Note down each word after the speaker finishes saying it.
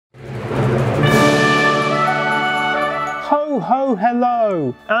ho,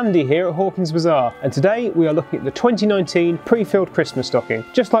 hello! Andy here at Hawkin's Bazaar, and today we are looking at the 2019 pre-filled Christmas stocking.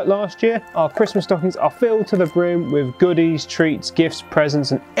 Just like last year, our Christmas stockings are filled to the brim with goodies, treats, gifts,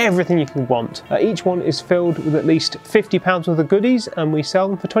 presents and everything you can want. Each one is filled with at least £50 worth of goodies and we sell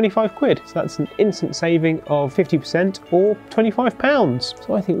them for 25 quid. So that's an instant saving of 50% or £25.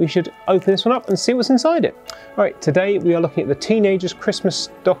 So I think we should open this one up and see what's inside it. Alright, today we are looking at the teenager's Christmas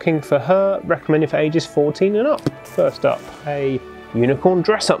stocking for her, recommended for ages 14 and up. First up, a unicorn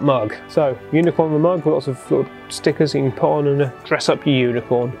dress-up mug. So, unicorn on the mug with lots of little stickers you can put on and dress up your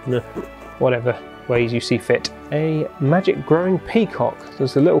unicorn in whatever ways you see fit. A magic growing peacock. So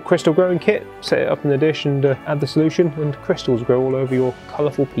there's a little crystal growing kit. Set it up in the dish and add the solution and crystals grow all over your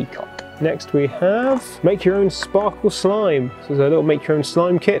colourful peacock. Next we have make your own sparkle slime. So there's a little make your own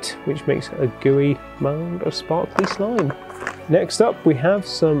slime kit which makes a gooey mound of sparkly slime. Next up we have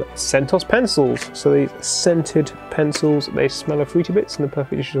some Centos pencils. So these scented pencils, they smell of fruity bits and they're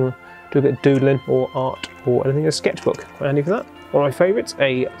perfect if you want to do a bit of doodling or art or anything, a sketchbook. Quite handy for that. One of my favourites,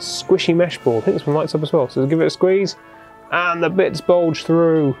 a squishy mesh ball. I think this one lights up as well. So give it a squeeze and the bits bulge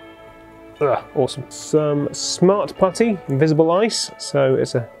through. Ugh, awesome. Some smart putty, invisible ice, so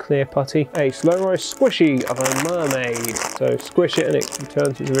it's a clear putty. A slow rise squishy of a mermaid. So squish it and it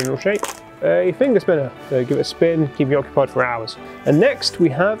returns to its original shape. A finger spinner, so give it a spin, keep you occupied for hours. And next we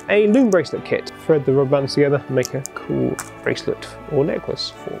have a loom bracelet kit. Thread the rubber bands together and make a cool bracelet or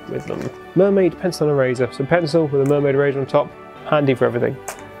necklace with them. Mermaid pencil and eraser, so pencil with a mermaid eraser on top, handy for everything.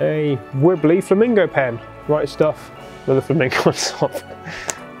 A wibbly flamingo pen, right stuff with a flamingo on top.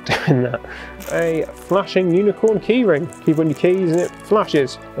 Doing that. A flashing unicorn keyring. Keep on your keys and it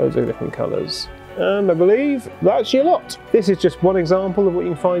flashes. Those are different colours. And I believe that's your lot. This is just one example of what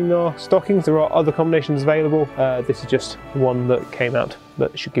you can find in our stockings. There are other combinations available. This is just one that came out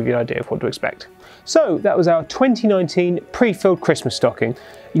that should give you an idea of what to expect. So that was our 2019 pre-filled Christmas stocking.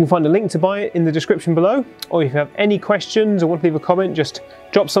 You can find a link to buy it in the description below, or if you have any questions or want to leave a comment, just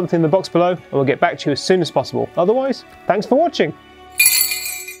drop something in the box below and we'll get back to you as soon as possible. Otherwise, thanks for watching.